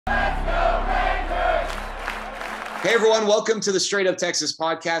Hey everyone, welcome to the Straight Up Texas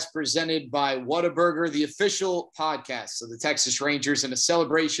podcast presented by Whataburger, the official podcast of the Texas Rangers, and a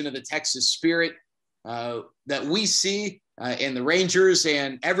celebration of the Texas spirit that we see in the Rangers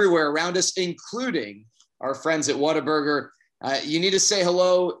and everywhere around us, including our friends at Whataburger. You need to say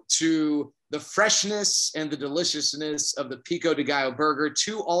hello to the freshness and the deliciousness of the Pico de Gallo burger,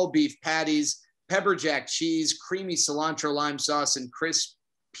 2 all-beef patties, pepper jack cheese, creamy cilantro lime sauce, and crisp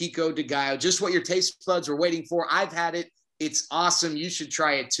Pico de Gallo, just what your taste buds were waiting for. I've had it. It's awesome. You should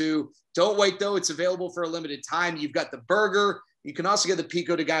try it too. Don't wait though. It's available for a limited time. You've got the burger. You can also get the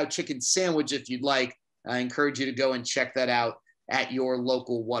Pico de Gallo chicken sandwich if you'd like. I encourage you to go and check that out at your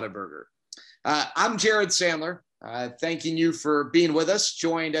local Whataburger. I'm Jared Sandler, thanking you for being with us,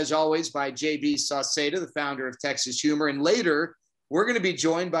 joined as always by JB Sauceda, the founder of Texas Humor. And later, we're going to be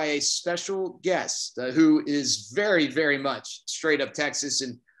joined by a special guest who is very, very much straight up Texas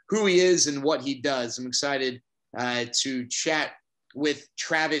and who he is and what he does. I'm excited to chat with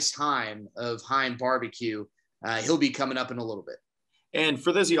Travis Heim of Heim Barbecue. He'll be coming up in a little bit. And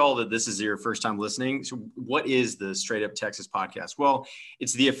for those of y'all that this is your first time listening, so what is the Straight Up Texas podcast? Well,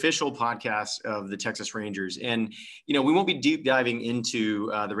 it's the official podcast of the Texas Rangers. And, you know, we won't be deep diving into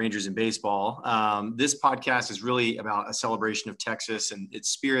the Rangers in baseball. This podcast is really about a celebration of Texas and its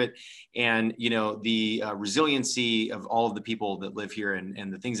spirit and, you know, the resiliency of all of the people that live here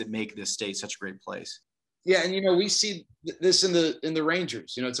and the things that make this state such a great place. Yeah, and, you know, we see this in the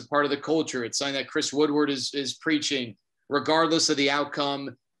Rangers. You know, it's a part of the culture. It's something that Chris Woodward is preaching. Regardless of the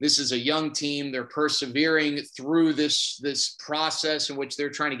outcome, this is a young team. They're persevering through this process in which they're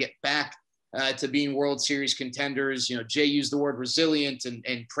trying to get back to being World Series contenders. You know, Jay used the word resilient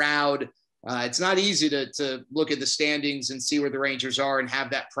and proud. It's not easy to look at the standings and see where the Rangers are and have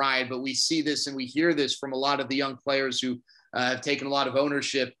that pride, but we see this and we hear this from a lot of the young players who have taken a lot of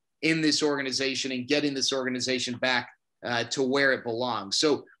ownership in this organization and getting this organization back to where it belongs.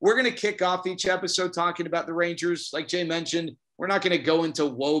 So we're going to kick off each episode talking about the Rangers. Like Jay mentioned, we're not going to go into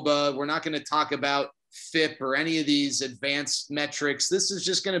WOBA. We're not going to talk about FIP or any of these advanced metrics. This is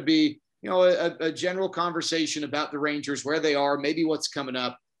just going to be, you know, a general conversation about the Rangers, where they are, maybe what's coming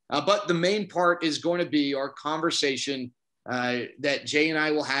up. But the main part is going to be our conversation that Jay and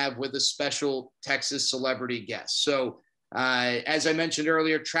I will have with a special Texas celebrity guest. So as I mentioned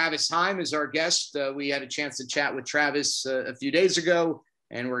earlier, Travis Heim is our guest. We had a chance to chat with Travis a few days ago,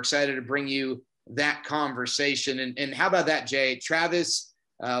 and we're excited to bring you that conversation. And how about that, Jay? Travis,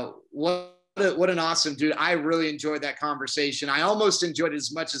 what an awesome dude. I really enjoyed that conversation. I almost enjoyed it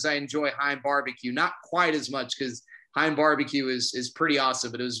as much as I enjoy Heim Barbecue. Not quite as much because Heim Barbecue is pretty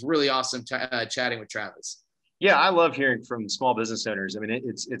awesome, but it was really awesome chatting with Travis. Yeah, I love hearing from small business owners. I mean,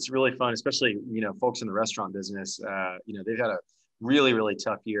 it's really fun, especially, you know, folks in the restaurant business. You know, they've had a really, really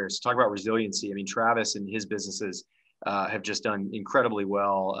tough year. So talk about resiliency. I mean, Travis and his businesses have just done incredibly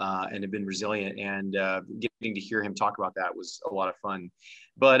well and have been resilient. And getting to hear him talk about that was a lot of fun.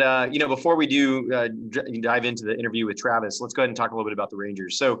 But, you know, before we do dive into the interview with Travis, let's go ahead and talk a little bit about the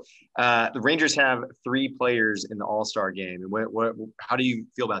Rangers. So the Rangers have 3 players in the All-Star game. And how do you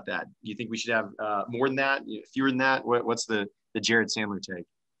feel about that? Do you think we should have more than that, fewer than that? What's the Jared Sandler take?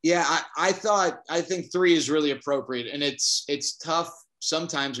 Yeah, I think 3 is really appropriate. And it's tough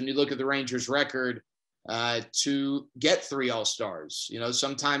sometimes when you look at the Rangers record to get 3 All-Stars. You know,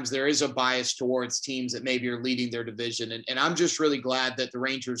 sometimes there is a bias towards teams that maybe are leading their division. And I'm just really glad that the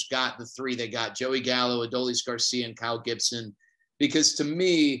Rangers got the 3 they got: Joey Gallo, Adolis Garcia, and Kyle Gibson. Because to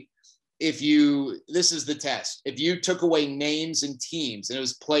me, this is the test. If you took away names and teams, and it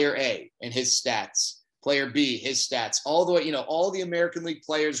was player A and his stats, player B, his stats, all the way, you know, all the American League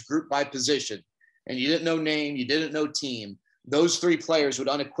players grouped by position, and you didn't know name, you didn't know team, those 3 players would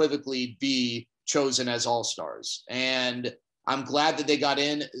unequivocally be chosen as All-Stars. And I'm glad that they got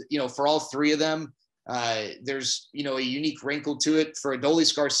in, you know, for all 3 of them. There's, you know, a unique wrinkle to it. For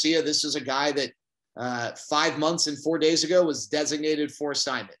Adolis Garcia, this is a guy that 5 months and 4 days ago was designated for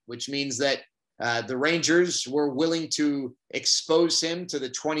assignment, which means that the Rangers were willing to expose him to the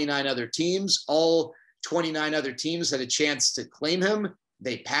 29 other teams. All 29 other teams had a chance to claim him.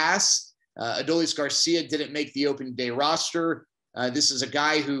 They passed. Adolis Garcia didn't make the opening day roster. This is a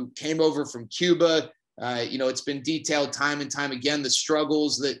guy who came over from Cuba. You know, it's been detailed time and time again, the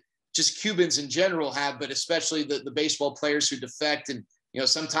struggles that just Cubans in general have, but especially the baseball players who defect. And, you know,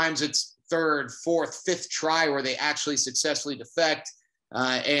 sometimes it's 3rd, 4th, 5th try where they actually successfully defect.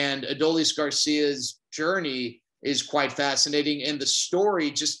 And Adolis Garcia's journey is quite fascinating. And the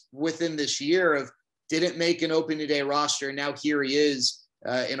story just within this year of didn't make an opening day roster. And now here he is,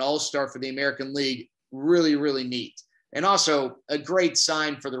 an all-star for the American League. Really, really neat. And also a great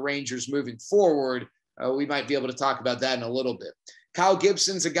sign for the Rangers moving forward we might be able to talk about that in a little bit. Kyle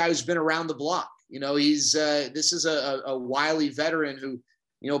Gibson's a guy who's been around the block. This is a wily veteran who,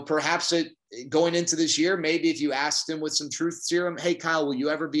 perhaps going into this year, maybe if you asked him with some truth serum, hey, Kyle, will you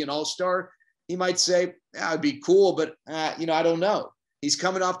ever be an all-star? He might say, yeah, it'd be cool, but, I don't know. He's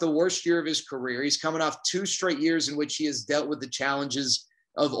coming off the worst year of his career. He's coming off 2 straight years in which he has dealt with the challenges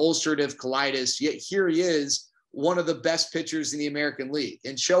of ulcerative colitis. Yet here he is, one of the best pitchers in the American League.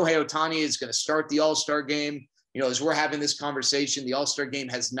 And Shohei Ohtani is going to start the All-Star game. As we're having this conversation, the All-Star game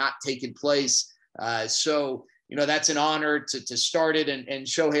has not taken place. So that's an honor to start it. And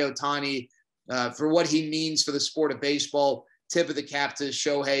Shohei Ohtani, for what he means for the sport of baseball, tip of the cap to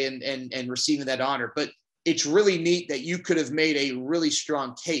Shohei and receiving that honor. But it's really neat that you could have made a really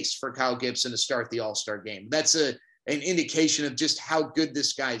strong case for Kyle Gibson to start the All-Star game. That's an indication of just how good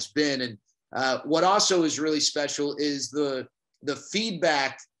this guy's been. And what also is really special is the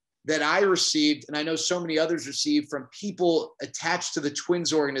feedback that I received, and I know so many others received, from people attached to the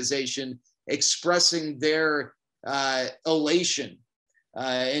Twins organization expressing their elation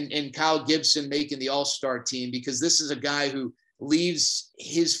in Kyle Gibson making the All-Star team, because this is a guy who leaves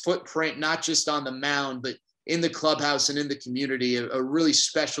his footprint not just on the mound, but in the clubhouse and in the community, a really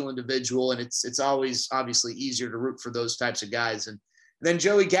special individual. And it's always obviously easier to root for those types of guys. And then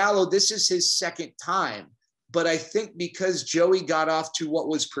Joey Gallo, this is his second time. But I think because Joey got off to what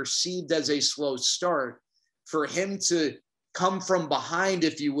was perceived as a slow start, for him to come from behind,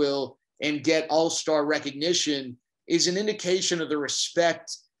 if you will, and get all-star recognition is an indication of the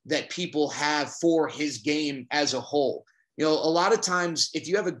respect that people have for his game as a whole. A lot of times, if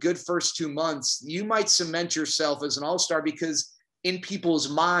you have a good first 2 months, you might cement yourself as an all-star because in people's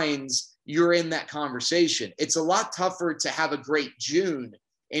minds, you're in that conversation. It's a lot tougher to have a great June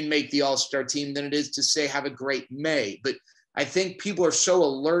and make the all-star team than it is to say have a great May. But I think people are so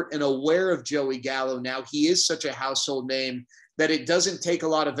alert and aware of Joey Gallo now. He is such a household name that it doesn't take a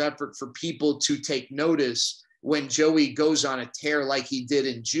lot of effort for people to take notice when Joey goes on a tear like he did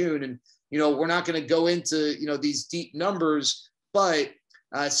in June. And, we're not going to go into, these deep numbers, but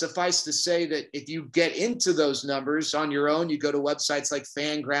suffice to say that if you get into those numbers on your own, you go to websites like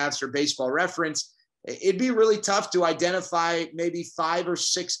Fangraphs or Baseball Reference, it'd be really tough to identify maybe 5 or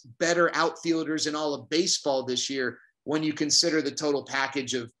 6 better outfielders in all of baseball this year when you consider the total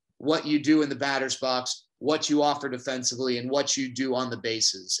package of what you do in the batter's box, what you offer defensively, and what you do on the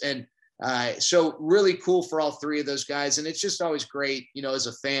bases. And so really cool for all 3 of those guys. And it's just always great, as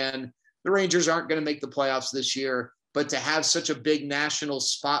a fan. The Rangers aren't going to make the playoffs this year, but to have such a big national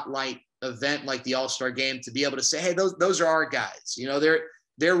spotlight event like the All-Star game, to be able to say, hey, those are our guys.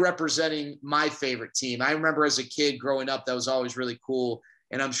 They're representing my favorite team. I remember as a kid growing up, that was always really cool.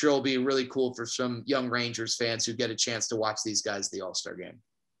 And I'm sure it'll be really cool for some young Rangers fans who get a chance to watch these guys at the All-Star game.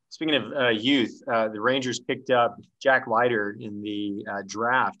 Speaking of youth, the Rangers picked up Jack Leiter in the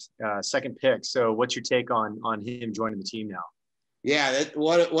draft, second pick. So what's your take on him joining the team now? Yeah,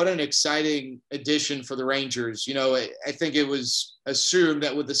 what an exciting addition for the Rangers. I think it was assumed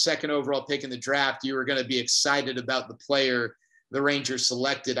that with the second overall pick in the draft, you were going to be excited about the player the Rangers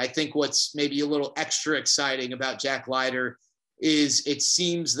selected. I think what's maybe a little extra exciting about Jack Leiter is it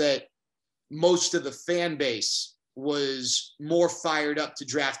seems that most of the fan base was more fired up to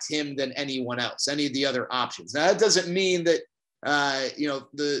draft him than anyone else, any of the other options. Now, that doesn't mean that,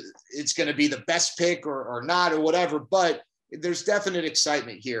 it's going to be the best pick or not or whatever, but there's definite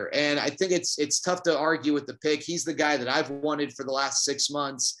excitement here. And I think it's tough to argue with the pick. He's the guy that I've wanted for the last 6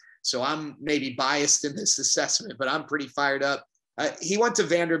 months. So I'm maybe biased in this assessment, but I'm pretty fired up. He went to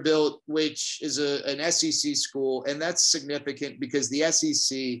Vanderbilt, which is an SEC school, and that's significant because the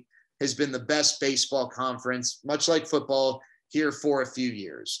SEC has been the best baseball conference, much like football, here for a few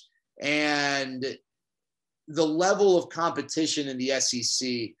years. And the level of competition in the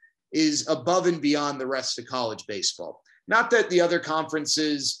SEC is above and beyond the rest of college baseball. Not that the other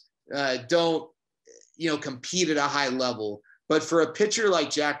conferences don't, compete at a high level, but for a pitcher like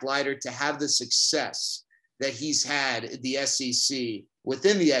Jack Leiter to have the success that he's had at the SEC,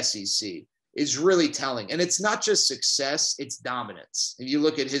 within the SEC, is really telling. And it's not just success, it's dominance. If you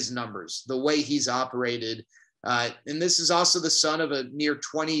look at his numbers, the way he's operated, and this is also the son of a near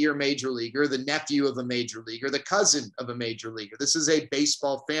 20-year major leaguer, the nephew of a major leaguer, the cousin of a major leaguer. This is a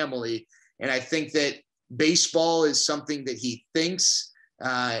baseball family. And I think that baseball is something that he thinks,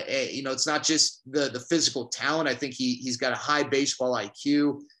 it's not just the physical talent. I think he's got a high baseball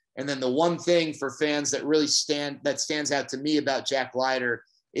IQ. And then the one thing for fans that really stands out to me about Jack Leiter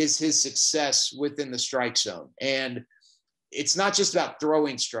is his success within the strike zone. And it's not just about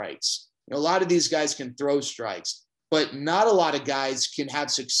throwing strikes. A lot of these guys can throw strikes, but not a lot of guys can have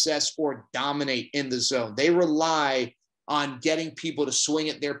success or dominate in the zone. They rely on getting people to swing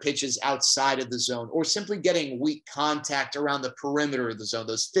at their pitches outside of the zone, or simply getting weak contact around the perimeter of the zone,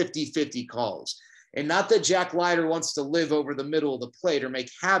 those 50-50 calls. And not that Jack Leiter wants to live over the middle of the plate or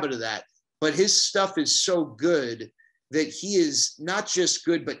make habit of that, but his stuff is so good that he is not just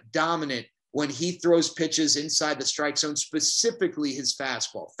good, but dominant when he throws pitches inside the strike zone, specifically his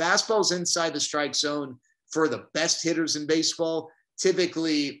fastball. Fastballs inside the strike zone for the best hitters in baseball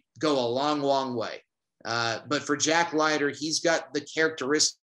typically go a long, long way. But for Jack Leiter, he's got the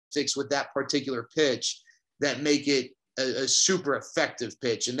characteristics with that particular pitch that make it a super effective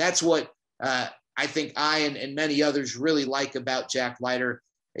pitch. And that's what I think I and many others really like about Jack Leiter.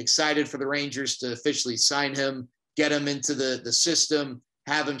 Excited for the Rangers to officially sign him, get him into the system,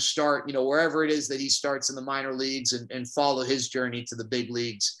 have him start, wherever it is that he starts in the minor leagues, and follow his journey to the big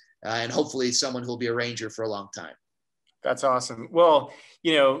leagues. And hopefully someone who'll be a Ranger for a long time. That's awesome. Well,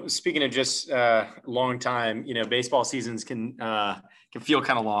 speaking of just long time, baseball seasons can feel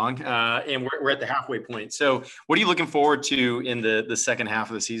kind of long, and we're at the halfway point. So what are you looking forward to in the second half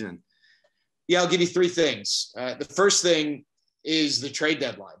of the season? Yeah, I'll give you three things. The first thing is the trade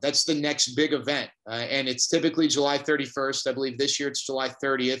deadline. That's the next big event. And it's typically July 31st. I believe this year it's July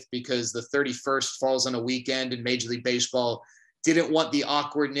 30th because the 31st falls on a weekend, and Major League Baseball didn't want the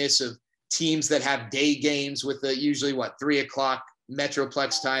awkwardness of teams that have day games with usually 3:00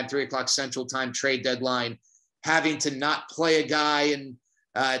 Metroplex time, 3:00 Central time trade deadline, having to not play a guy and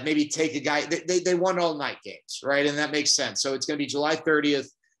maybe take a guy. They won all night games, right? And that makes sense. So it's going to be July 30th.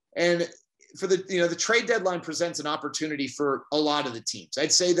 And for the trade deadline presents an opportunity for a lot of the teams.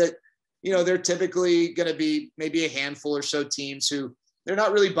 I'd say that, they're typically going to be maybe a handful or so teams who they're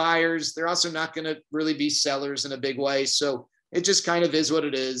not really buyers. They're also not going to really be sellers in a big way. So it just kind of is what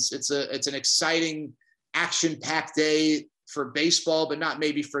it is. It's an exciting, action-packed day for baseball, but not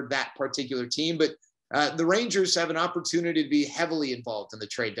maybe for that particular team. But the Rangers have an opportunity to be heavily involved in the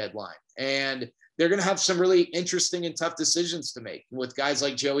trade deadline. And they're going to have some really interesting and tough decisions to make with guys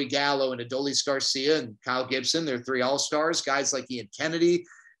like Joey Gallo and Adolis Garcia and Kyle Gibson. They're three all-stars, guys like Ian Kennedy.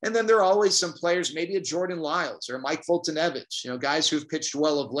 And then there are always some players, maybe a Jordan Lyles or Mike Foltynewicz, guys who've pitched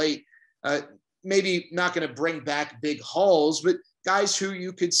well of late. Maybe not going to bring back big hauls, but guys who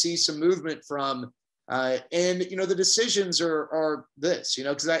you could see some movement from. And the decisions are this,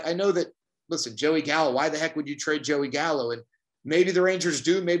 because I know that, listen, Joey Gallo, why the heck would you trade Joey Gallo? And maybe the Rangers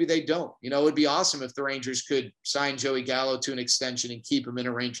do, maybe they don't. It would be awesome if the Rangers could sign Joey Gallo to an extension and keep him in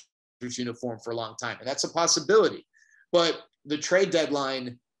a Rangers uniform for a long time. And that's a possibility. But the trade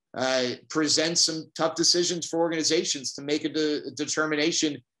deadline presents some tough decisions for organizations to make a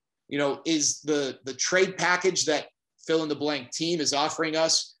determination. Is the trade package that fill in the blank team is offering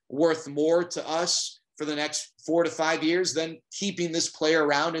us worth more to us for the next 4 to 5 years than keeping this player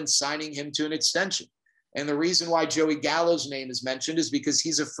around and signing him to an extension? And the reason why Joey Gallo's name is mentioned is because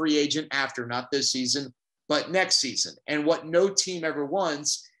he's a free agent after, not this season, but next season. And what no team ever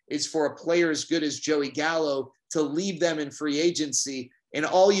wants is for a player as good as Joey Gallo to leave them in free agency, and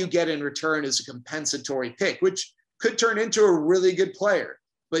all you get in return is a compensatory pick, which could turn into a really good player.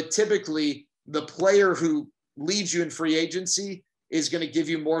 But typically, the player who leaves you in free agency is going to give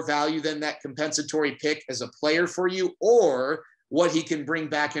you more value than that compensatory pick as a player for you, or what he can bring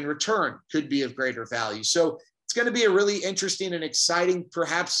back in return could be of greater value. So it's going to be a really interesting and exciting,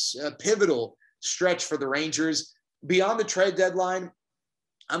 perhaps pivotal stretch for the Rangers. Beyond the trade deadline,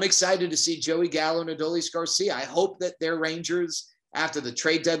 I'm excited to see Joey Gallo and Adolis Garcia. I hope that they're Rangers after the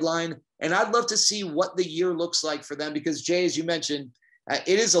trade deadline. And I'd love to see what the year looks like for them because, Jay, as you mentioned,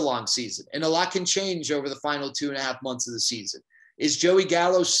 it is a long season and a lot can change over the final 2.5 months of the season. Is Joey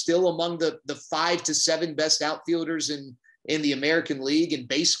Gallo still among the 5 to 7 best outfielders in the American League in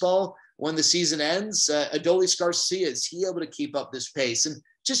baseball when the season ends? Adolis Garcia, is he able to keep up this pace? And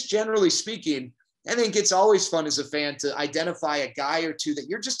just generally speaking, I think it's always fun as a fan to identify a guy or two that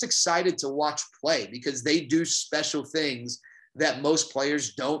you're just excited to watch play because they do special things that most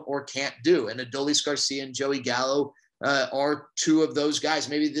players don't or can't do. And Adolis Garcia and Joey Gallo are two of those guys,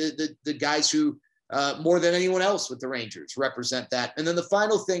 maybe the guys who more than anyone else with the Rangers represent that. And then the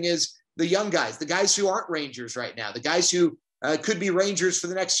final thing is the young guys, the guys who aren't Rangers right now, the guys who could be Rangers for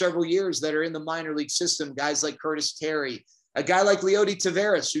the next several years that are in the minor league system, guys like Curtis Terry, a guy like Leody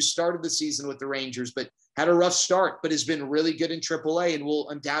Taveras, who started the season with the Rangers, but had a rough start, but has been really good in AAA and will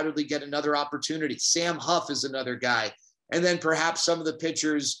undoubtedly get another opportunity. Sam Huff is another guy. And then perhaps some of the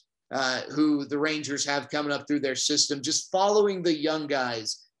pitchers who the Rangers have coming up through their system, just following the young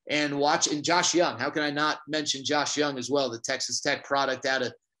guys and watching Josh Young. How can I not mention Josh Young as well, the Texas Tech product out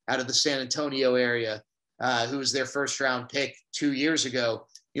of the San Antonio area. who was their first round pick 2 years ago.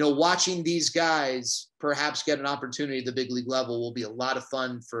 Watching these guys perhaps get an opportunity at the big league level will be a lot of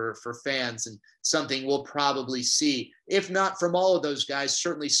fun for fans, and something we'll probably see, if not from all of those guys,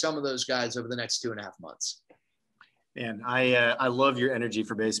 certainly some of those guys over the next 2.5 months. And I love your energy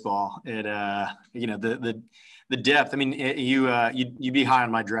for baseball, and the depth. I mean, you'd be high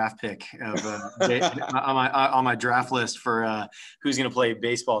on my draft pick of on my draft list for who's going to play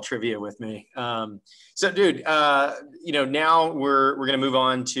baseball trivia with me. So, dude, now we're going to move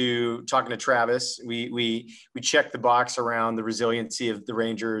on to talking to Travis. We checked the box around the resiliency of the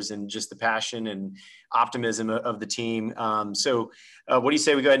Rangers and just the passion and optimism of the team. So, what do you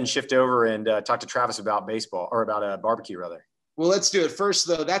say we go ahead and shift over and talk to Travis about baseball, or about barbecue rather? Well, let's do it. First,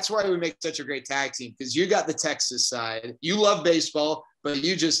 though, that's why we make such a great tag team, because you got the Texas side. You love baseball, but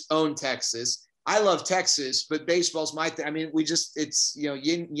you just own Texas. I love Texas, but baseball's my thing. I mean, it's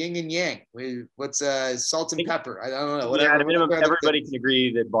yin and yang. What's salt and pepper? I don't know. Whatever. Yeah, at a minimum, everybody can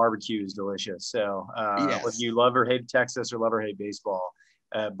agree that barbecue is delicious. So yes. Whether you love or hate Texas or love or hate baseball,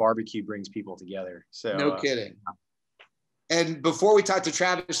 barbecue brings people together. So no kidding. And before we talk to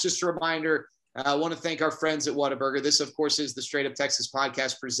Travis, just a reminder, I want to thank our friends at Whataburger. This, of course, is the Straight Up Texas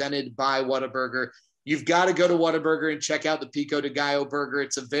podcast presented by Whataburger. You've got to go to Whataburger and check out the Pico de Gallo burger.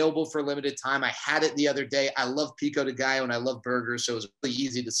 It's available for a limited time. I had it the other day. I love Pico de Gallo and I love burgers, so it was a really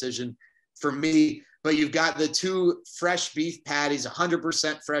easy decision for me. But you've got the 2 fresh beef patties,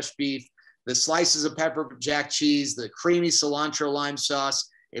 100% fresh beef, the slices of pepper jack cheese, the creamy cilantro lime sauce.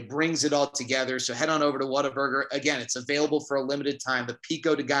 It brings it all together. So head on over to Whataburger. Again, it's available for a limited time. The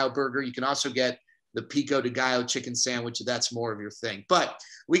Pico de Gallo burger. You can also get the Pico de Gallo chicken sandwich if that's more of your thing. But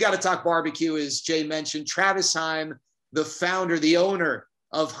we got to talk barbecue, as Jay mentioned. Travis Heim, the founder, the owner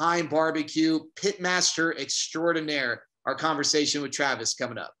of Heim Barbecue, pitmaster extraordinaire. Our conversation with Travis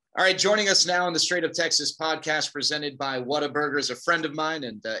coming up. All right, joining us now on the Straight Up Texas podcast presented by Whataburger is a friend of mine,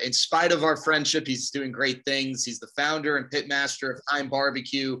 and in spite of our friendship, he's doing great things. He's the founder and pitmaster of Heim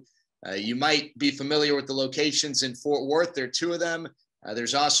Barbecue. You might be familiar with the locations in Fort Worth. There are 2 of them.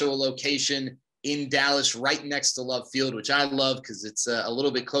 There's also a location in Dallas right next to Love Field, which I love because it's a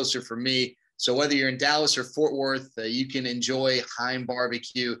little bit closer for me. So whether you're in Dallas or Fort Worth, you can enjoy Heim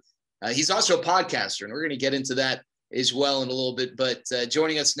Barbecue. He's also a podcaster, and we're going to get into that as well in a little bit. But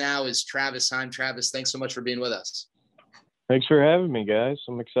joining us now is Travis Heim. Travis, thanks so much for being with us. Thanks for having me, guys.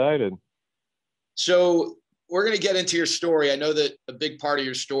 I'm excited. So we're going to get into your story. I know that a big part of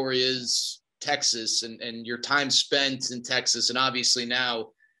your story is Texas and your time spent in Texas. And obviously now,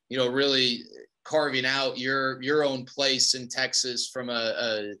 really carving out your own place in Texas from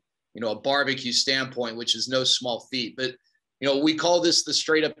a barbecue standpoint, which is no small feat. But we call this the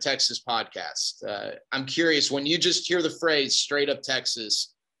Straight Up Texas podcast. I'm curious, when you just hear the phrase Straight Up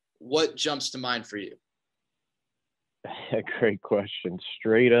Texas, what jumps to mind for you? Great question.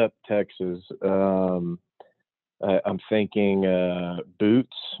 Straight Up Texas. I'm thinking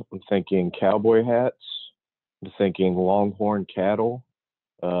boots. I'm thinking cowboy hats. I'm thinking Longhorn cattle,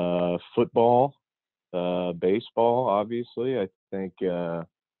 football, baseball, obviously. I think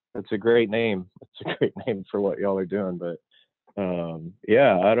that's a great name. It's a great name for what y'all are doing, but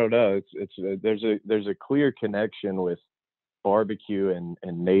I don't know. There's a clear connection with barbecue and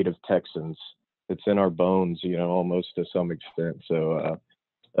native Texans. It's in our bones, almost to some extent. So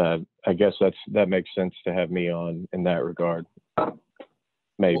I guess that makes sense to have me on in that regard.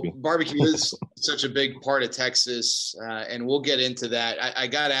 Maybe. Well, barbecue is such a big part of Texas, and we'll get into that. I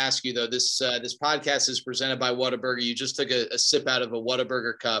got to ask you though, this podcast is presented by Whataburger. You just took a sip out of a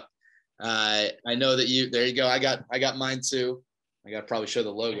Whataburger cup. I know that there you go. I got mine too. I got to probably show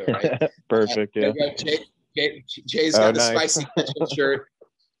the logo, right? Perfect. Yeah. Jay's got the nice. Spicy ketchup shirt.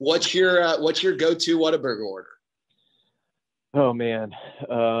 What's your go-to Whataburger order? Oh man.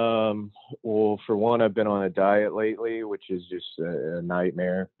 Well, for one, I've been on a diet lately, which is just a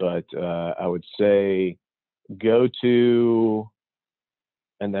nightmare, but I would say go-to,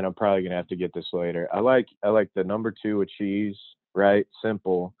 and then I'm probably going to have to get this later. I like the number 2 with cheese, right?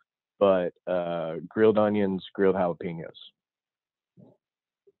 Simple. But grilled onions, grilled jalapenos,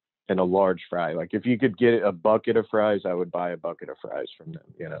 and a large fry. Like if you could get a bucket of fries, I would buy a bucket of fries from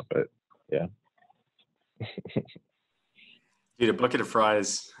them, but yeah. Dude, a bucket of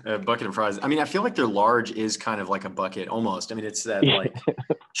fries. I mean, I feel like their large is kind of like a bucket almost. I mean, it's that like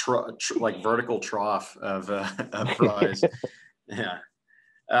like vertical trough of fries. Yeah.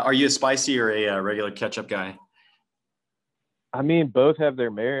 Are you a spicy or a regular ketchup guy? I mean, both have their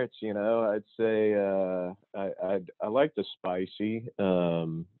merits, I'd say I like the spicy.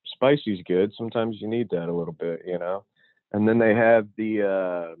 Spicy's good. Sometimes you need that a little bit, And then they have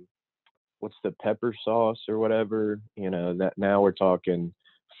the what's the pepper sauce or whatever, that now we're talking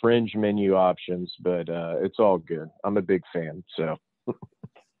fringe menu options, but it's all good. I'm a big fan. So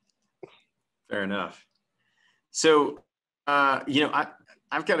fair enough. So,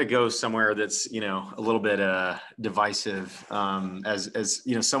 I've got to go somewhere that's, a little bit divisive, as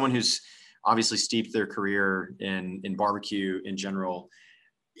someone who's obviously steeped their career in barbecue in general.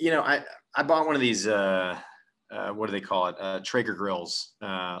 I bought one of these, what do they call it? Traeger grills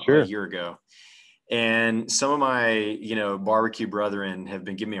Sure. a year ago. And some of my, barbecue brethren have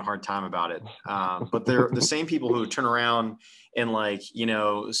been giving me a hard time about it. But they're the same people who turn around and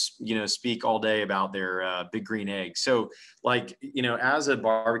speak all day about their big green egg. So as a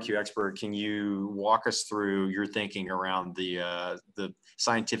barbecue expert, can you walk us through your thinking around the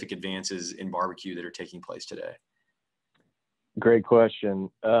scientific advances in barbecue that are taking place today? Great question.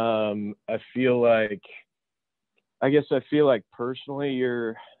 I feel like personally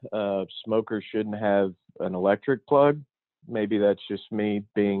your smoker shouldn't have an electric plug. Maybe that's just me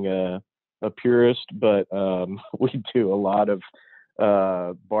being a purist, but we do a lot of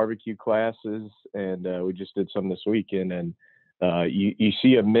barbecue classes, and we just did some this weekend, and you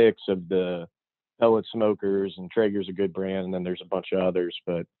see a mix of the pellet smokers, and Traeger's a good brand, and then there's a bunch of others,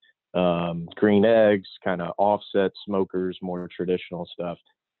 but green eggs, kind of offset smokers, more traditional stuff.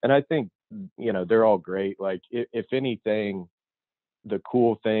 And I think, they're all great. Like if anything, the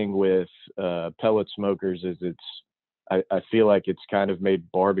cool thing with pellet smokers is I feel like it's kind of made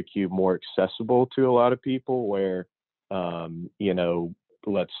barbecue more accessible to a lot of people where,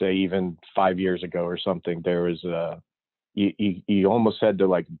 let's say even 5 years ago or something, there was you almost had to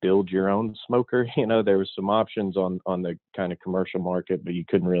like build your own smoker. There was some options on the kind of commercial market, but you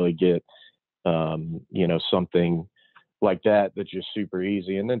couldn't really get, something like that's just super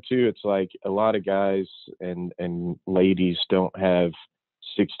easy. And then too, it's like a lot of guys and ladies don't have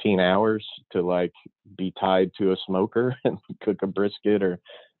 16 hours to like be tied to a smoker and cook a brisket or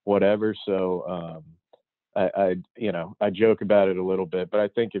whatever. So I joke about it a little bit, but I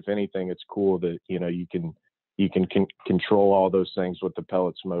think if anything, it's cool that you can control all those things with the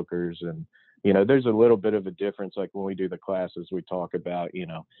pellet smokers. And there's a little bit of a difference. Like when we do the classes, we talk about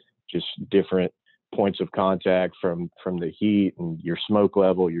just different points of contact from the heat and your smoke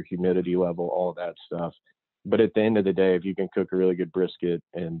level, your humidity level, all that stuff. But at the end of the day, if you can cook a really good brisket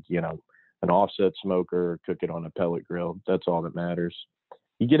and an offset smoker, or cook it on a pellet grill, that's all that matters.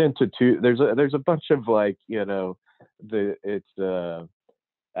 You get into there's a bunch of like I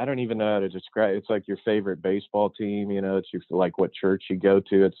don't even know how to describe. It's like your favorite baseball team, it's your, like what church you go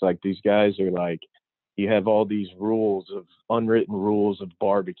to. It's like these guys are like, you have all these unwritten rules of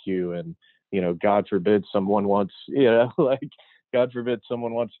barbecue, and God forbid someone wants, God forbid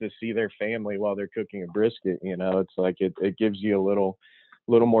someone wants to see their family while they're cooking a brisket. It's like it gives you a little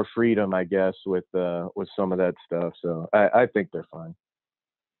more freedom, I guess, with some of that stuff. So I think they're fine.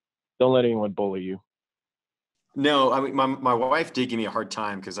 Don't let anyone bully you. No, I mean, my wife did give me a hard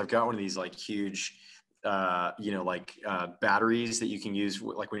time because I've got one of these like huge, batteries that you can use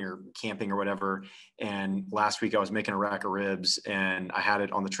like when you're camping or whatever. And last week I was making a rack of ribs and I had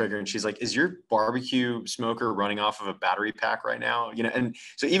it on the Traeger, and she's like, "Is your barbecue smoker running off of a battery pack right now?" And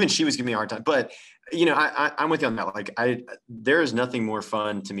so even she was giving me a hard time. But I'm with you on that. Like there is nothing more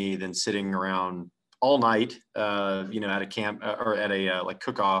fun to me than sitting around all night, at a camp or at a like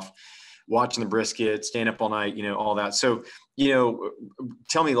cook off, watching the brisket, staying up all night, all that. So,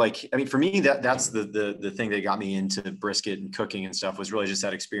 tell me, for me, that's the thing that got me into brisket and cooking and stuff, was really just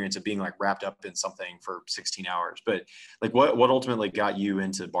that experience of being like wrapped up in something for 16 hours. But like, what ultimately got you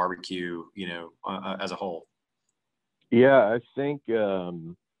into barbecue, as a whole? Yeah, I think, if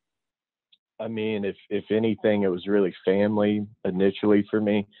anything, it was really family initially for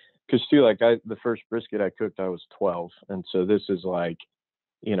me. Cause too, the first brisket I cooked, I was 12. And so this is like,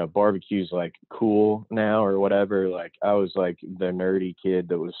 barbecue's like cool now or whatever. Like I was like the nerdy kid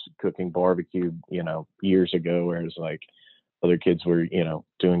that was cooking barbecue, years ago, whereas like other kids were,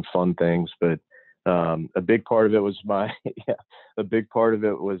 doing fun things. But a big part of it was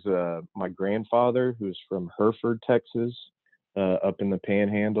my grandfather, who's from Hereford, Texas, up in the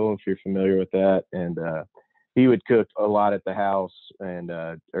Panhandle, if you're familiar with that. And he would cook a lot at the house and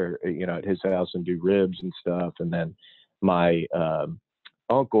at his house, and do ribs and stuff. And then my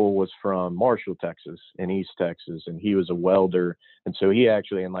uncle was from Marshall, Texas, in East Texas, and he was a welder. And so he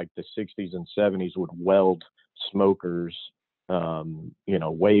actually in like the 60s and 70s would weld smokers,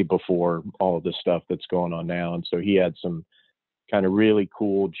 way before all of the stuff that's going on now. And so he had some kind of really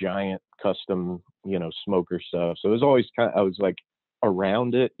cool giant custom, smoker stuff. So it was always I was like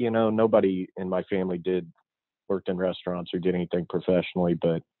around it, nobody in my family worked in restaurants or did anything professionally,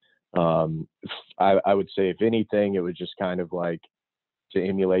 but I would say if anything, it was just kind of like to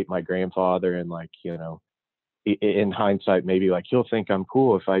emulate my grandfather, and like, in hindsight, maybe like he'll think I'm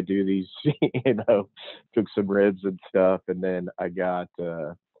cool if I do these, cook some ribs and stuff. And then I got,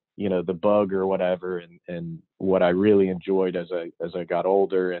 the bug or whatever. And what I really enjoyed as I got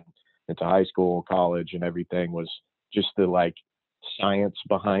older and into high school, college and everything was just the like science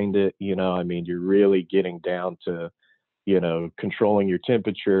behind it. I mean, you're really getting down to, controlling your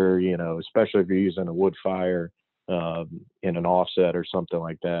temperature, especially if you're using a wood fire, in an offset or something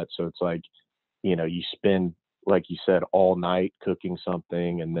like that. So it's like, you spend, like you said, all night cooking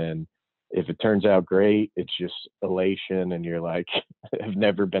something. And then if it turns out great, it's just elation. And you're like, I've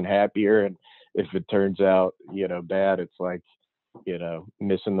never been happier. And if it turns out, bad, it's like,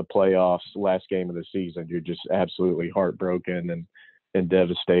 missing the playoffs, last game of the season. You're just absolutely heartbroken and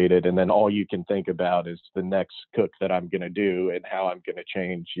devastated. And then all you can think about is the next cook that I'm going to do and how I'm going to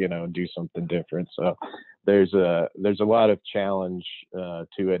change, and do something different. So there's a lot of challenge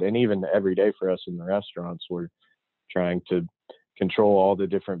to it. And even every day for us in the restaurants, we're trying to control all the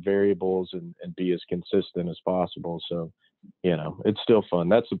different variables and be as consistent as possible. So, it's still fun.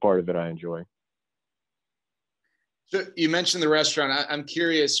 That's the part of it I enjoy. So you mentioned the restaurant. I'm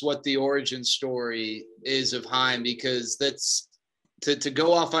curious what the origin story is of Heim, because that's to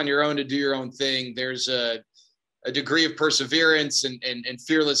go off on your own, to do your own thing. There's a degree of perseverance and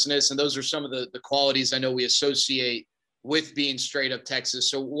fearlessness. And those are some of the qualities I know we associate with being straight up Texas.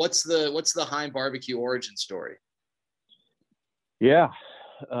 So what's the Heim Barbecue origin story? Yeah.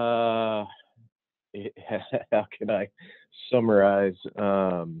 How can I summarize?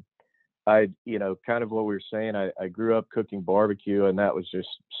 Kind of what we were saying, I grew up cooking barbecue, and that was just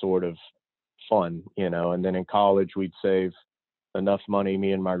sort of fun, and then in college we'd save enough money,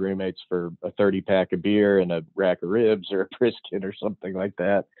 me and my roommates, for a 30-pack of beer and a rack of ribs or a brisket or something like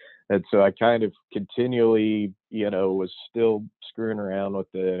that. And so I kind of continually, was still screwing around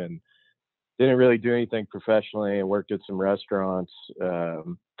with it and didn't really do anything professionally, and worked at some restaurants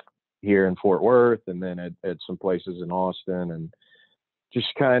here in Fort Worth, and then at some places in Austin, and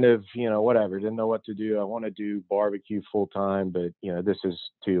just kind of, whatever, didn't know what to do. I want to do barbecue full time, but this is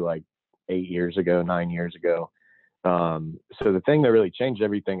like 9 years ago. So the thing that really changed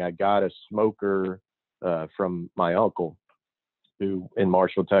everything, I got a smoker from my uncle, who in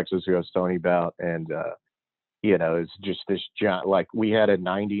Marshall, Texas, who I was telling you about. And, it's just this giant, like we had a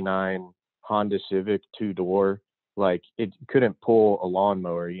 99 Honda Civic 2-door, like it couldn't pull a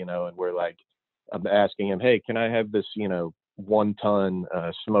lawnmower, and we're like, I'm asking him, hey, can I have this, 1-ton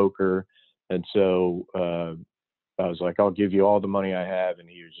smoker? And so I was like, I'll give you all the money I have. And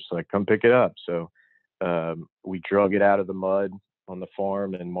he was just like, come pick it up. So we drug it out of the mud on the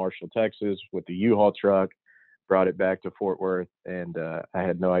farm in Marshall, Texas with the U-Haul truck, brought it back to Fort Worth, and I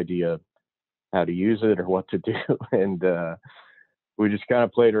had no idea how to use it or what to do. And we just kind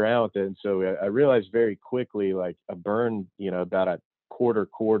of played around with it. And so I realized very quickly, like I burned, about a quarter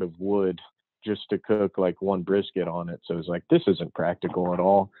quart of wood just to cook like one brisket on it. So it was like, this isn't practical at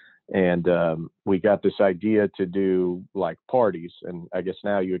all. And we got this idea to do like parties. And I guess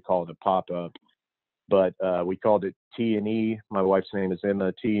now you would call it a pop-up, but we called it T&E. My wife's name is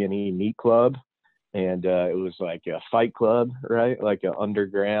Emma. T&E Meat Club. And it was like a fight club, right? Like an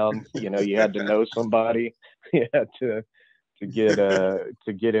underground, you had to know somebody to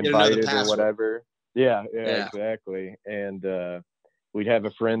get invited or whatever. Yeah, exactly. And we'd have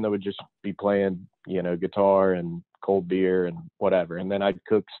a friend that would just be playing, guitar and cold beer and whatever. And then I'd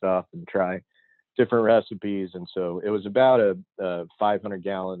cook stuff and try different recipes. And so it was about a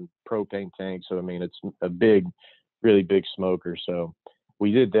 500-gallon propane tank. So, I mean, it's a big, really big smoker. So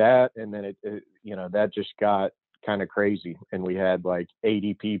we did that. And then it that just got kind of crazy. And we had like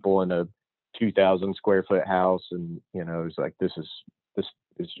 80 people in a 2,000 square foot house. And, it was like, this is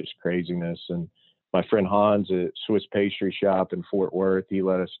just craziness. And my friend Hans at Swiss Pastry Shop in Fort Worth, he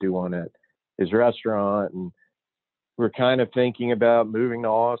let us do one at his restaurant. And we're kind of thinking about moving to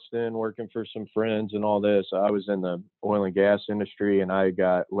Austin, working for some friends and all this. I was in the oil and gas industry, and I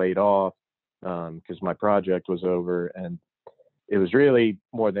got laid off because my project was over. And it was really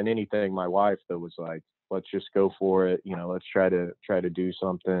more than anything my wife that was like, let's just go for it. Let's try to do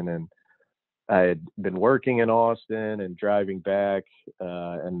something. And I had been working in Austin and driving back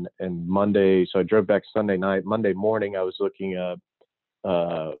and Monday. So I drove back Sunday night. Monday morning, I was looking up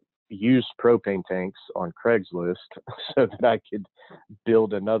used propane tanks on Craigslist so that I could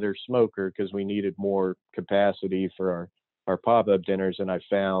build another smoker, because we needed more capacity for our pop-up dinners. And I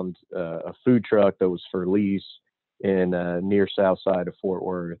found a food truck that was for lease in near south side of Fort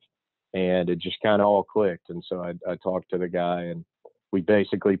Worth. And it just kind of all clicked. And so I talked to the guy, and we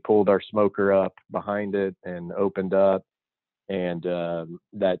basically pulled our smoker up behind it and opened up, and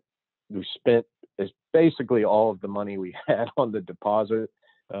that we spent is basically all of the money we had on the deposit,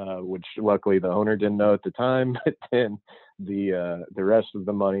 which luckily the owner didn't know at the time, but then the rest of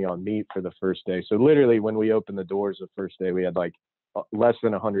the money on meat for the first day. So literally when we opened the doors the first day, we had like less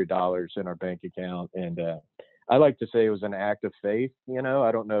than $100 in our bank account. And I like to say it was an act of faith. You know,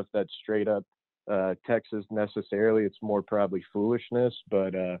 I don't know if that's straight up Texas necessarily. It's more probably foolishness,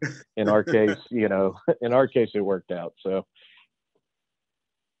 but in our case, you know, in our case, it worked out. So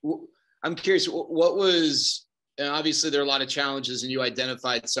I'm curious, what was, and obviously there are a lot of challenges and you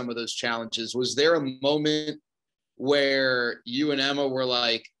identified some of those challenges. Was there a moment where you and Emma were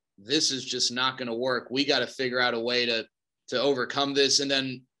like, this is just not going to work, we got to figure out a way to overcome this? And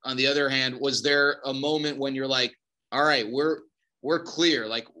then on the other hand, was there a moment when you're like, all right, we're clear,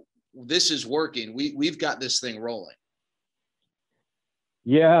 like this is working, we've got this thing rolling?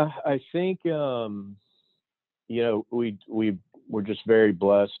 Yeah, I think you know, we're just very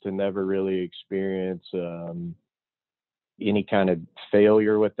blessed to never really experience any kind of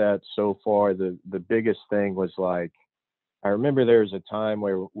failure with that so far. The biggest thing was like, I remember there was a time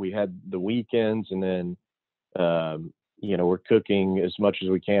where we had the weekends, and then you know, we're cooking as much as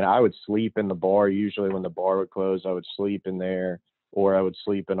we can. I would sleep in the bar. Usually when the bar would close, I would sleep in there, or I would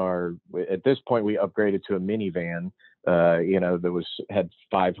sleep in our, at this point we upgraded to a minivan, you know, that had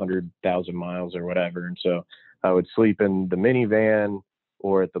 500,000 miles or whatever. And so I would sleep in the minivan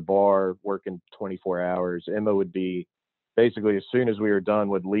or at the bar working 24 hours. Emma would be basically, as soon as we were done,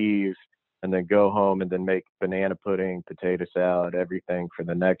 would leave and then go home and then make banana pudding, potato salad, everything for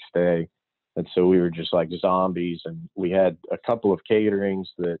the next day. And so we were just like zombies. And we had a couple of caterings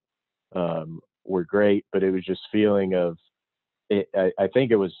that were great, but it was just feeling of it. I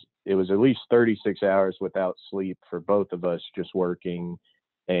think it was at least 36 hours without sleep for both of us, just working.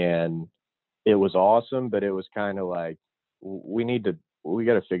 And it was awesome, but it was kind of like, we got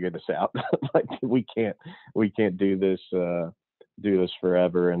to figure this out. Like we can't do this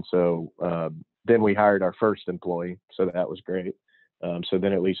forever. And so then we hired our first employee, so that was great. So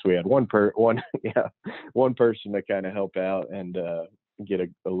then at least we had one person to kind of help out and get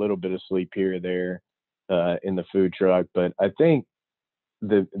a little bit of sleep here or there in the food truck. But I think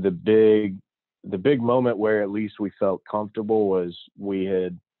the big moment where at least we felt comfortable was we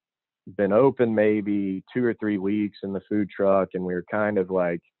had been open maybe 2 or 3 weeks in the food truck, and we were kind of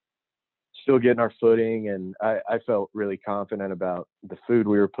like still getting our footing. And I felt really confident about the food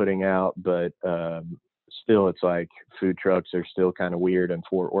we were putting out, but still, it's like food trucks are still kind of weird in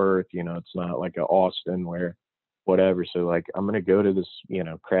Fort Worth. You know, it's not like a Austin where whatever. So like, I'm going to go to this, you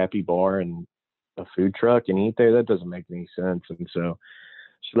know, crappy bar and a food truck and eat there. That doesn't make any sense. And so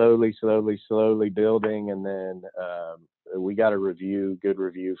slowly building. And then we got a good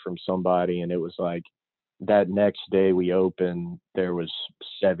review from somebody. And it was like that next day we opened, there was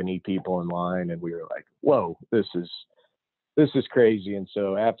 70 people in line, and we were like, whoa, this is crazy. And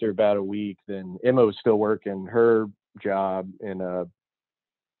so after about a week, then Emma was still working her job in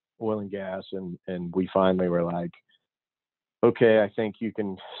oil and gas. And we finally were like, okay, I think you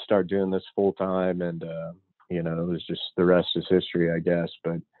can start doing this full time. And, you know, it was just, the rest is history, I guess.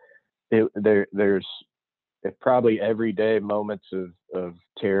 But there's probably everyday moments of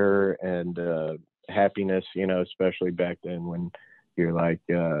terror and happiness, you know, especially back then when you're like,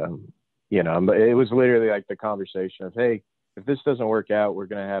 you know, it was literally like the conversation of, hey, if this doesn't work out, we're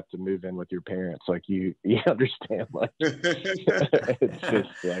going to have to move in with your parents. Like you understand, like it's just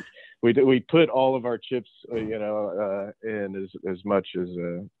like we put all of our chips, you know, in as much as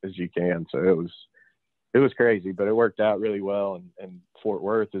you can. So it was crazy, but it worked out really well. And Fort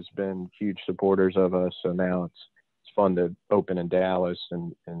Worth has been huge supporters of us. So now it's fun to open in Dallas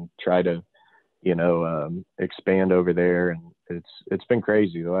and try to, you know, expand over there. And it's been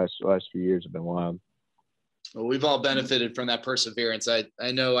crazy. The last few years have been wild. Well, we've all benefited from that perseverance.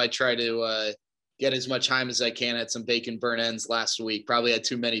 I know I try to get as much time as I can. I had some bacon burn ends last week. Probably had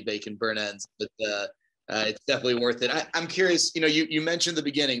too many bacon burn ends, but it's definitely worth it. I'm curious, you know, you mentioned at the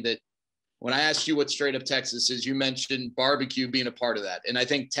beginning that when I asked you what Straight Up Texas is, you mentioned barbecue being a part of that. And I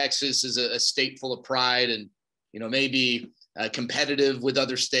think Texas is a state full of pride and, you know, maybe competitive with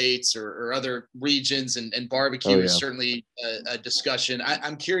other states or other regions, and barbecue is certainly a discussion.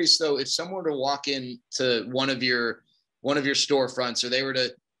 I'm curious though, if someone were to walk into one of your storefronts, or they were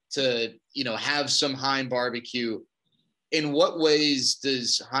to you know, have some Heim Barbecue, in what ways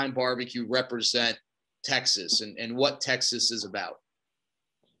does Heim Barbecue represent Texas and what Texas is about?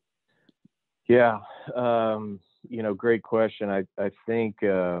 Yeah, you know, great question. I think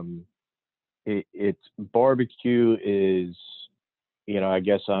it's barbecue is I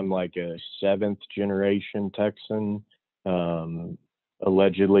guess I'm like a seventh generation Texan.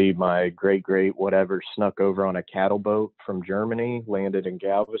 Allegedly, my great great whatever snuck over on a cattle boat from Germany, landed in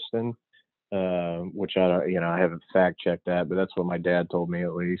Galveston, which I don't, I haven't fact checked that, but that's what my dad told me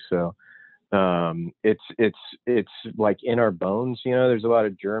at least. So it's like in our bones. There's a lot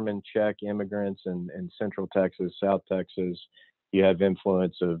of German, Czech immigrants in Central Texas, South Texas. You have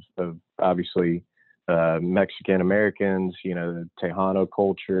influence of obviously Mexican Americans, the Tejano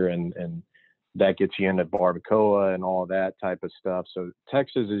culture, and that gets you into barbacoa and all that type of stuff. So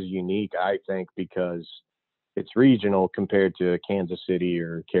Texas is unique, I think, because it's regional compared to Kansas City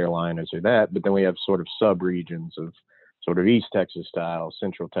or Carolinas or that. But then we have sort of sub-regions of sort of East Texas style,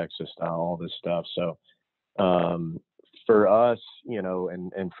 Central Texas style, all this stuff. So for us,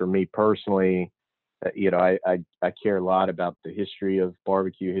 and for me personally, I care a lot about the history of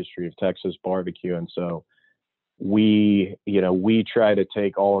barbecue, history of Texas barbecue. And so we try to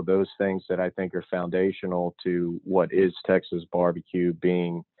take all of those things that I think are foundational to what is Texas barbecue,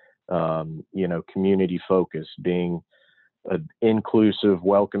 being, community focused, being an inclusive,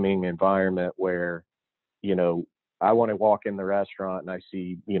 welcoming environment where, I want to walk in the restaurant and I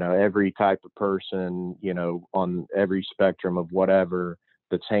see, every type of person, on every spectrum of whatever,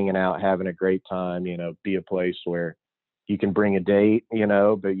 that's hanging out, having a great time, be a place where you can bring a date,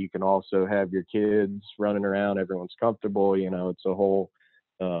 but you can also have your kids running around, everyone's comfortable, it's a whole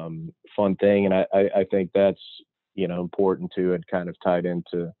fun thing. And I think that's, important too, and kind of tied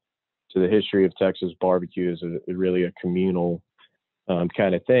into the history of Texas barbecue is really a communal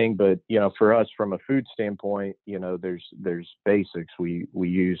kind of thing. But, for us from a food standpoint, there's basics. We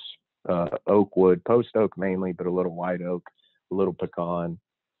use oak wood, post oak mainly, but a little white oak, a little pecan.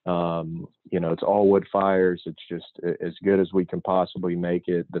 It's all wood fires. It's just as good as we can possibly make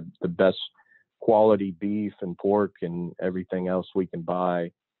it. The best quality beef and pork and everything else we can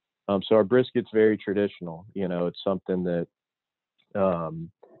buy. So our brisket's very traditional. It's something that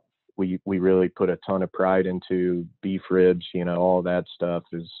we really put a ton of pride into. Beef ribs, all that stuff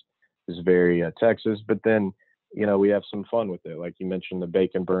is very Texas. But then, we have some fun with it. Like you mentioned, the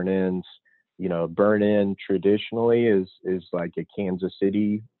bacon burn ends. Burn in traditionally is like a Kansas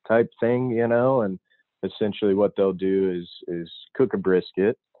City type thing, and essentially what they'll do is cook a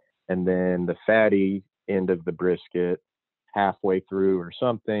brisket, and then the fatty end of the brisket halfway through or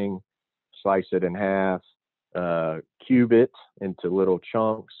something, slice it in half, cube it into little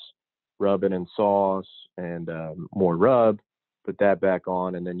chunks, rub it in sauce and more rub, put that back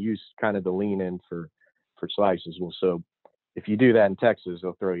on, and then use kind of the lean in for slices. Well, so if you do that in Texas,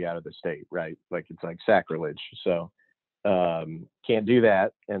 they'll throw you out of the state, right? Like it's like sacrilege. So can't do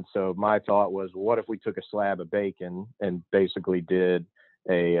that. And so my thought was, what if we took a slab of bacon and basically did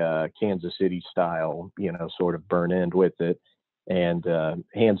a Kansas City style, sort of burn end with it. And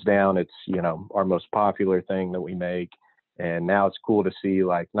hands down, it's, our most popular thing that we make. And now it's cool to see,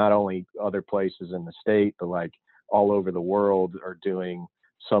 like, not only other places in the state, but like all over the world are doing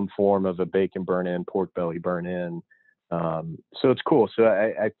some form of a bacon burn in, pork belly burn in. So it's cool. So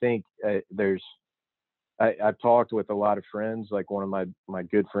I think I've talked with a lot of friends, like one of my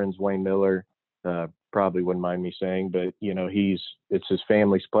good friends, Wayne Miller, probably wouldn't mind me saying, but it's his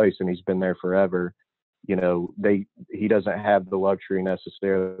family's place and he's been there forever. He doesn't have the luxury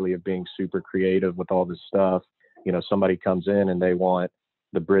necessarily of being super creative with all this stuff. Somebody comes in and they want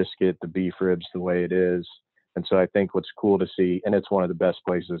the brisket, the beef ribs, the way it is. And so I think what's cool to see, and it's one of the best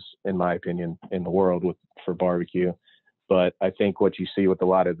places, in my opinion, in the world for barbecue. But I think what you see with a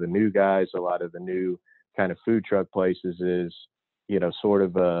lot of the new guys, a lot of the new kind of food truck places is, sort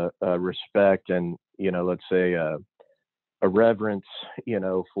of a respect and, let's say a reverence,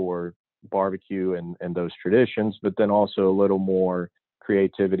 for barbecue and those traditions, but then also a little more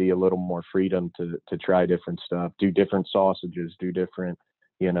creativity, a little more freedom to try different stuff, do different sausages, do different,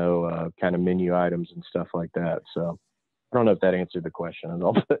 kind of menu items and stuff like that. So I don't know if that answered the question at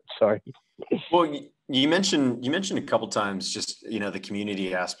all, but sorry. Well, you mentioned a couple times just, the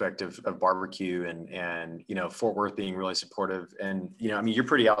community aspect of barbecue and, Fort Worth being really supportive. And, you're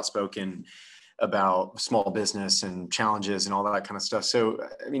pretty outspoken about small business and challenges and all that kind of stuff. So,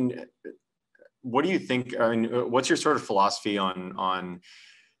 what do you think? What's your sort of philosophy on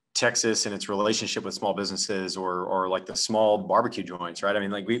Texas and its relationship with small businesses or like the small barbecue joints, right?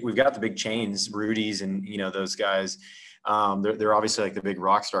 Like we've got the big chains, Rudy's and, those guys. They're obviously like the big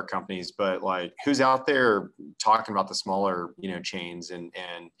rock star companies, but like who's out there talking about the smaller, chains and,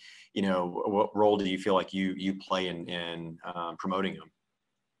 what role do you feel like you play in promoting them?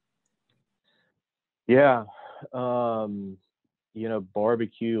 Yeah.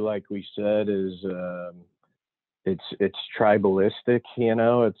 Barbecue, like we said, is it's tribalistic,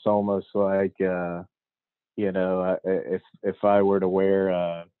 it's almost like, if I were to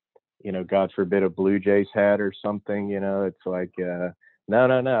wear, God forbid, a Blue Jays hat or something, it's like,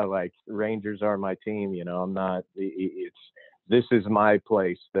 no, like Rangers are my team. I'm not, this is my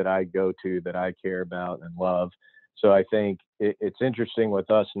place that I go to, that I care about and love. So I think it's interesting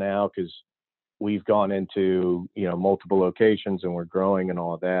with us now, because we've gone into, multiple locations and we're growing and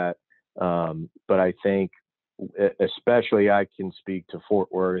all that. But I think, especially I can speak to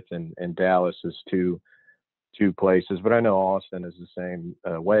Fort Worth and Dallas as two places, but I know Austin is the same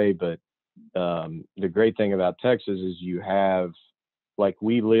way. But the great thing about Texas is you have, like,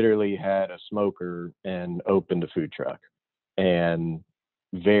 we literally had a smoker and opened a food truck, and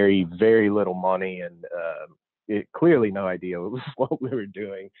very, very little money, and clearly no idea what we were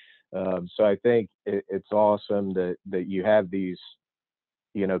doing. So I think it's awesome that you have these,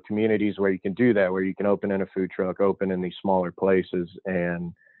 communities where you can do that, where you can open in a food truck, open in these smaller places.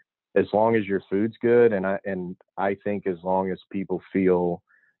 And as long as your food's good, and I think as long as people feel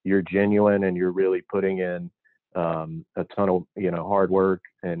you're genuine and you're really putting in a ton of, hard work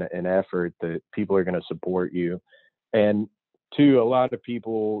and effort, that people are going to support you. And two, a lot of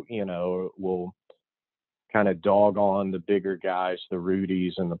people, will kind of dog on the bigger guys, the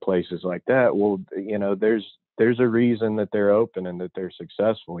Rudy's and the places like that. Well, there's a reason that they're open and that they're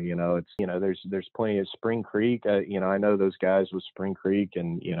successful. There's plenty of Spring Creek. I know those guys with Spring Creek,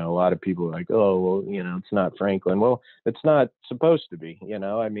 and, a lot of people are like, oh, well, it's not Franklin. Well, it's not supposed to be,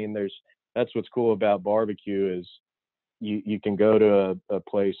 that's what's cool about barbecue is you can go to a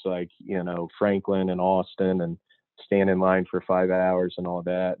place like, Franklin and Austin, and stand in line for 5 hours and all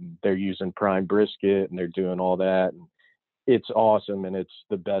that, and they're using prime brisket and they're doing all that, and it's awesome and it's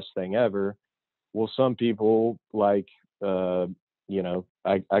the best thing ever. Well, some people like, I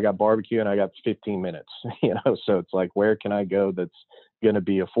got barbecue and I got 15 minutes, so it's like, where can I go that's going to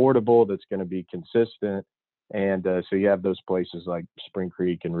be affordable, that's going to be consistent? And so you have those places like Spring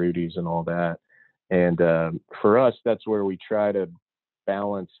Creek and Rudy's and all that. And for us, that's where we try to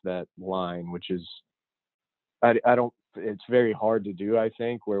balance that line, which is, it's very hard to do, I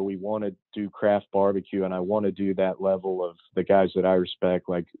think, where we want to do craft barbecue, and I want to do that level of the guys that I respect,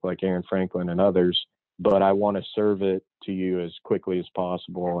 like Aaron Franklin and others, but I want to serve it to you as quickly as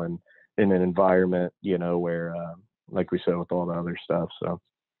possible, and in an environment, where, like we said, with all the other stuff. So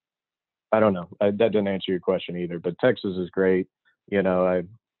I don't know. That didn't answer your question either, but Texas is great.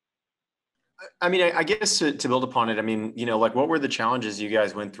 I guess to build upon it, like, what were the challenges you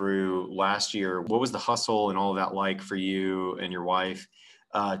guys went through last year? What was the hustle and all of that like for you and your wife,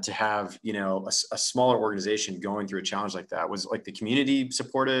 to have, a smaller organization going through a challenge like that? Was, like, the community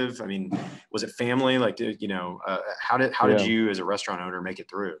supportive? Was it family? Like, how did you as a restaurant owner make it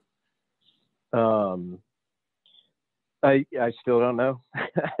through? I still don't know,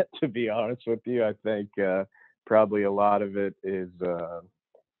 to be honest with you. I think probably a lot of it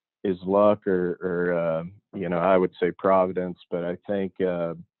is luck, or I would say providence. But I think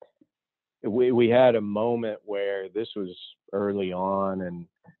we had a moment where this was early on, and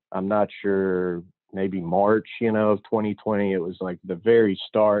I'm not sure, maybe March, of 2020. It was like the very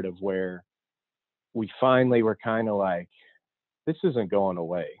start of where we finally were kind of like, this isn't going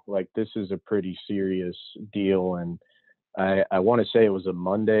away. Like, this is a pretty serious deal. And I want to say it was a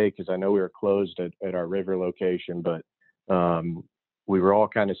Monday, because I know we were closed at our River location, but we were all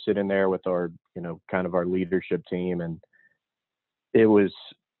kind of sitting there with our, kind of our leadership team, and it was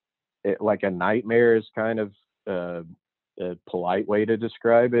like a nightmare is kind of a polite way to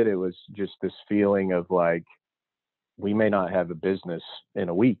describe it. It was just this feeling of like, we may not have a business in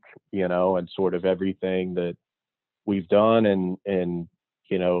a week, and sort of everything that we've done. And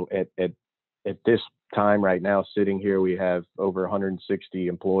at this time right now, sitting here, we have over 160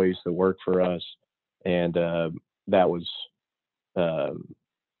 employees that work for us. And that was, so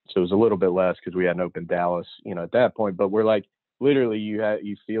it was a little bit less because we hadn't opened Dallas, at that point. But we're like, literally,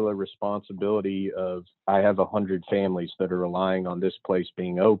 you feel a responsibility of, I have 100 families that are relying on this place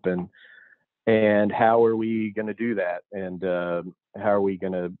being open, and how are we going to do that? And how are we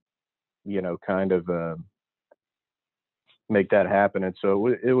going to, kind of make that happen? And so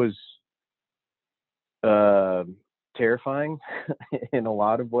it was terrifying in a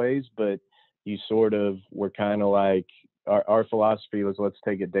lot of ways, but you sort of were kind of like, our philosophy was, let's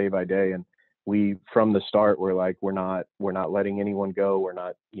take it day by day. And we, from the start, we're like, we're not letting anyone go. We're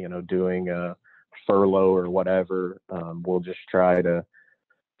not, doing a furlough or whatever. We'll just try to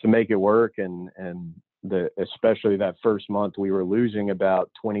make it work. And especially that first month, we were losing about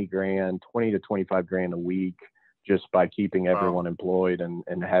 20 to 25 grand a week, just by keeping everyone employed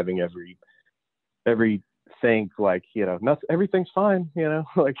and having every think like, nothing, everything's fine,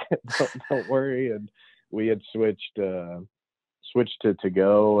 like don't worry. And we had switched to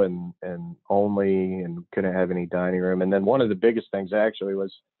go and only, and couldn't have any dining room. And then one of the biggest things actually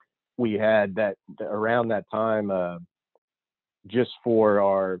was we had that around that time, just for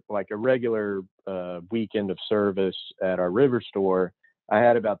our, like a regular weekend of service at our river store, I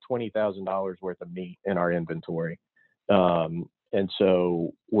had about $20,000 worth of meat in our inventory. And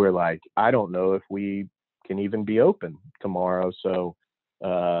so we're like, I don't know if we can even be open tomorrow. So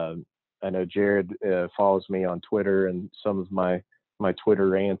I know Jared follows me on Twitter and some of my Twitter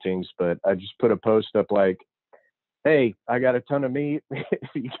rantings, but I just put a post up like, hey, I got a ton of meat. If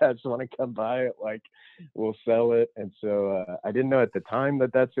you guys want to come buy it, like, we'll sell it. And so I didn't know at the time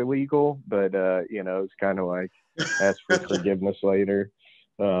that that's illegal, but it's kind of like ask for forgiveness later.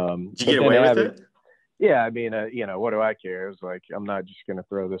 Did you get away with it? Yeah, I mean, what do I care? It was like, I'm not just going to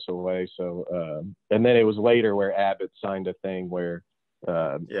throw this away. So, and then it was later where Abbott signed a thing where,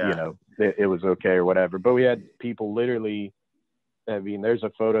 it was okay or whatever. But we had people literally, I mean, there's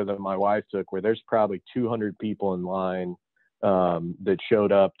a photo that my wife took where there's probably 200 people in line that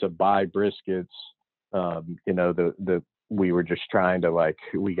showed up to buy briskets. We were just trying to, like,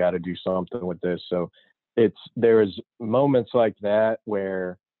 we got to do something with this. So there was moments like that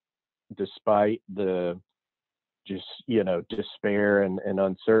where, despite the just, despair and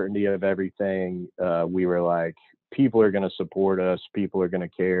uncertainty of everything, we were like, people are going to support us. People are going to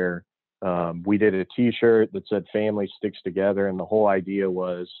care. We did a t-shirt that said family sticks together. And the whole idea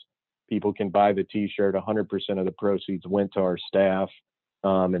was people can buy the t-shirt. 100% of the proceeds went to our staff.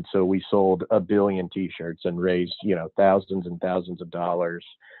 And so we sold 1 billion t-shirts and raised, thousands and thousands of dollars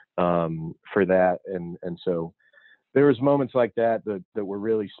for that. And so there was moments like that were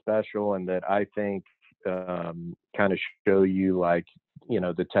really special, and that I think kind of show you, like,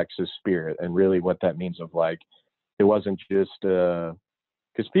 the Texas spirit and really what that means of, like, it wasn't just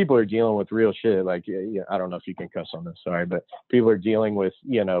because people are dealing with real shit. Like, I don't know if you can cuss on this, sorry, but people are dealing with,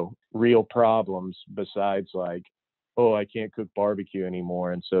 real problems besides, like, oh, I can't cook barbecue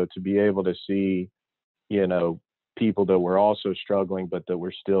anymore. And so to be able to see, people that were also struggling, but that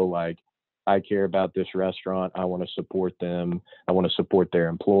were still like, I care about this restaurant. I want to support them. I want to support their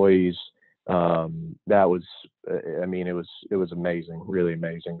employees. That was, I mean, it was amazing, really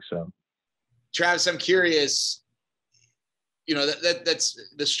amazing. So, Travis, I'm curious, that's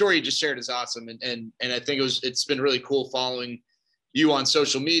the story you just shared is awesome. And I think it's been really cool following you on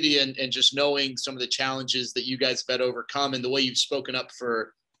social media and just knowing some of the challenges that you guys have had overcome, and the way you've spoken up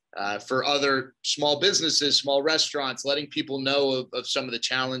for other small businesses, small restaurants, letting people know of some of the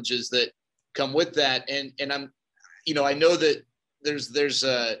challenges that come with that. And I'm, I know that there's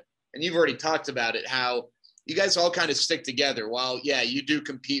and you've already talked about it, how you guys all kind of stick together. While, yeah, you do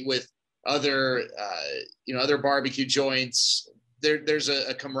compete with other barbecue joints, there's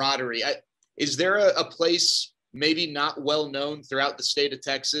a camaraderie. Is there a place maybe not well known throughout the state of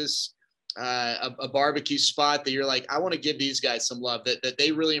Texas, a barbecue spot that you're like, I want to give these guys some love, that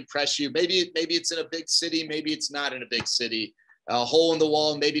they really impress you? Maybe it's in a big city, maybe it's not in a big city, a hole in the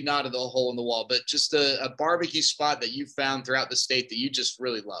wall, maybe not a hole in the wall, but just a barbecue spot that you found throughout the state that you just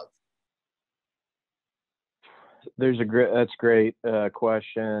really love. That's great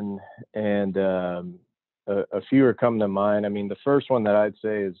question. And a few are coming to mind. I mean, the first one that I'd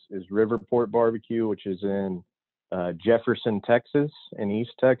say is Riverport Barbecue, which is in Jefferson, Texas, in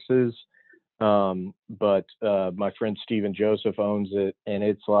East Texas. But my friend Steven Joseph owns it, and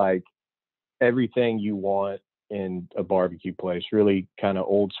it's like everything you want in a barbecue place, really kind of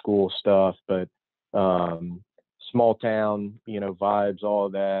old school stuff, but small town, vibes, all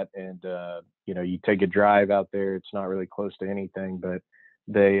of that. And, you take a drive out there, it's not really close to anything, but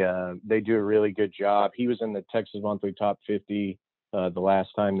they do a really good job. He was in the Texas Monthly Top 50 the last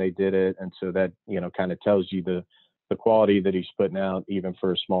time they did it. And so that, kind of tells you the quality that he's putting out, even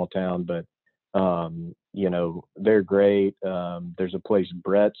for a small town. But, they're great. There's a place,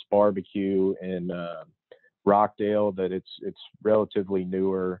 Brett's Barbecue in Rockdale, that it's relatively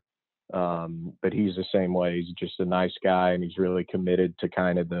newer. But he's the same way. He's just a nice guy, and he's really committed to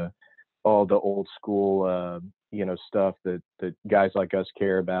kind of all the old school, stuff that guys like us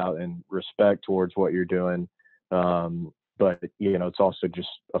care about, and respect towards what you're doing. But, it's also just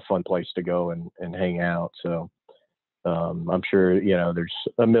a fun place to go and hang out. So I'm sure, there's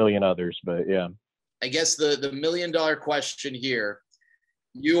a million others, but yeah. I guess the $1 million question here,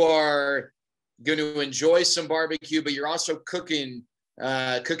 you are going to enjoy some barbecue, but you're also cooking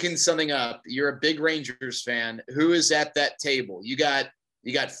something up. You're a big Rangers fan. Who is at that table? You got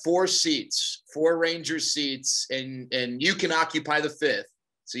 4 seats, 4 Rangers seats, and you can occupy the 5th.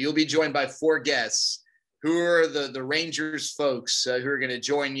 So you'll be joined by 4 guests. who are the Rangers folks who are going to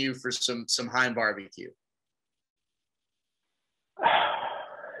join you for some Heim Barbecue?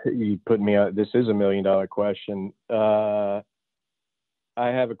 You put me on. This is $1 million question. I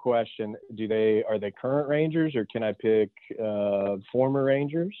have a question. Are they current Rangers, or can I pick former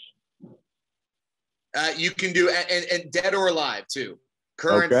Rangers? You can do and dead or alive too.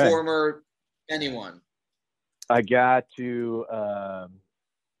 Current, okay. Former, anyone. I got to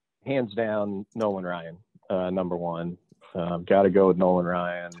hands down Nolan Ryan, number one. Got to go with Nolan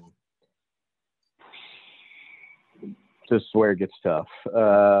Ryan. This is where it gets tough.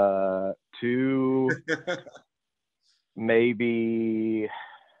 Two, maybe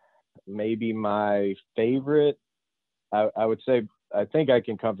my favorite. I would say, I think I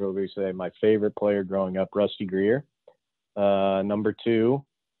can comfortably say my favorite player growing up, Rusty Greer. Number two,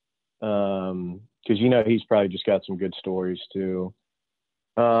 because he's probably just got some good stories too.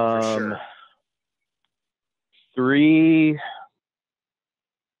 For sure. Three,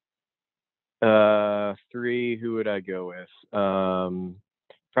 who would I go with?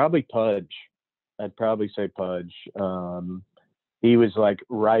 Probably Pudge. I'd probably say Pudge. He was like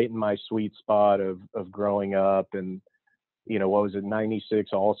right in my sweet spot of growing up, and what was it,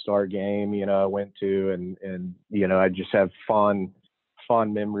 96 All-Star game, I went to, and I just have fond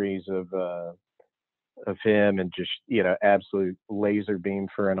memories of him, and just, absolute laser beam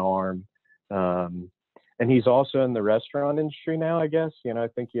for an arm. And he's also in the restaurant industry now, I guess. I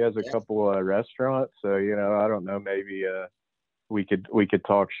think he has a couple of restaurants. So, I don't know, maybe we could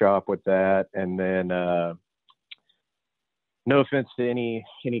talk shop with that. And then no offense to any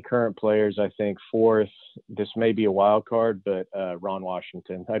current players, I think fourth, this may be a wild card, but Ron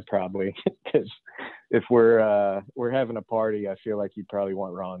Washington, I'd probably, because if we're having a party, I feel like you'd probably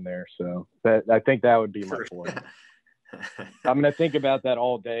want Ron there. So I think that would be my fourth. I'm going to think about that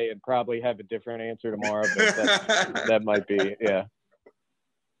all day and probably have a different answer tomorrow, but that might be, yeah.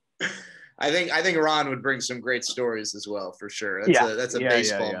 I think Ron would bring some great stories as well, for sure. That's a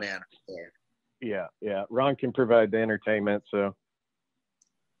baseball man. Yeah. Ron can provide the entertainment, so.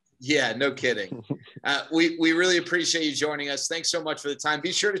 Yeah, no kidding. We really appreciate you joining us. Thanks so much for the time.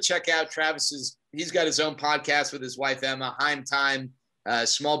 Be sure to check out Travis's. He's got his own podcast with his wife, Emma, Heim Time,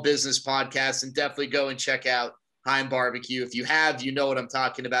 small business podcast, and definitely go and check out Heim Barbecue. If you have, you know what I'm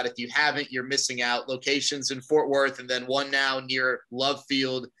talking about. If you haven't, you're missing out. Locations in Fort Worth, and then one now near Love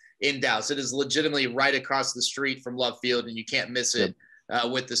Field in Dallas. It is legitimately right across the street from Love Field, and you can't miss it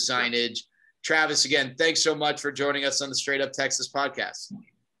with the signage. Travis, again, thanks so much for joining us on the Straight Up Texas podcast.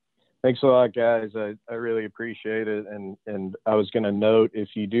 Thanks a lot, guys. I really appreciate it. And I was going to note, if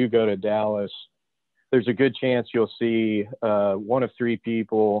you do go to Dallas, there's a good chance you'll see one of three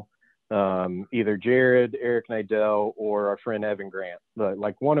people, either Jared, Eric Nadell, or our friend Evan Grant. But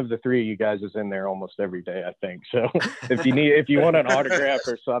like one of the three of you guys is in there almost every day, I think. So if you want an autograph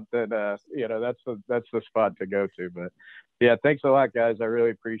or something, that's the spot to go to. But yeah, thanks a lot, guys. I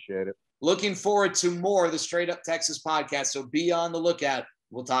really appreciate it. Looking forward to more of the Straight Up Texas podcast. So be on the lookout.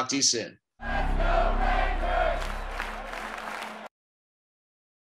 We'll talk to you soon.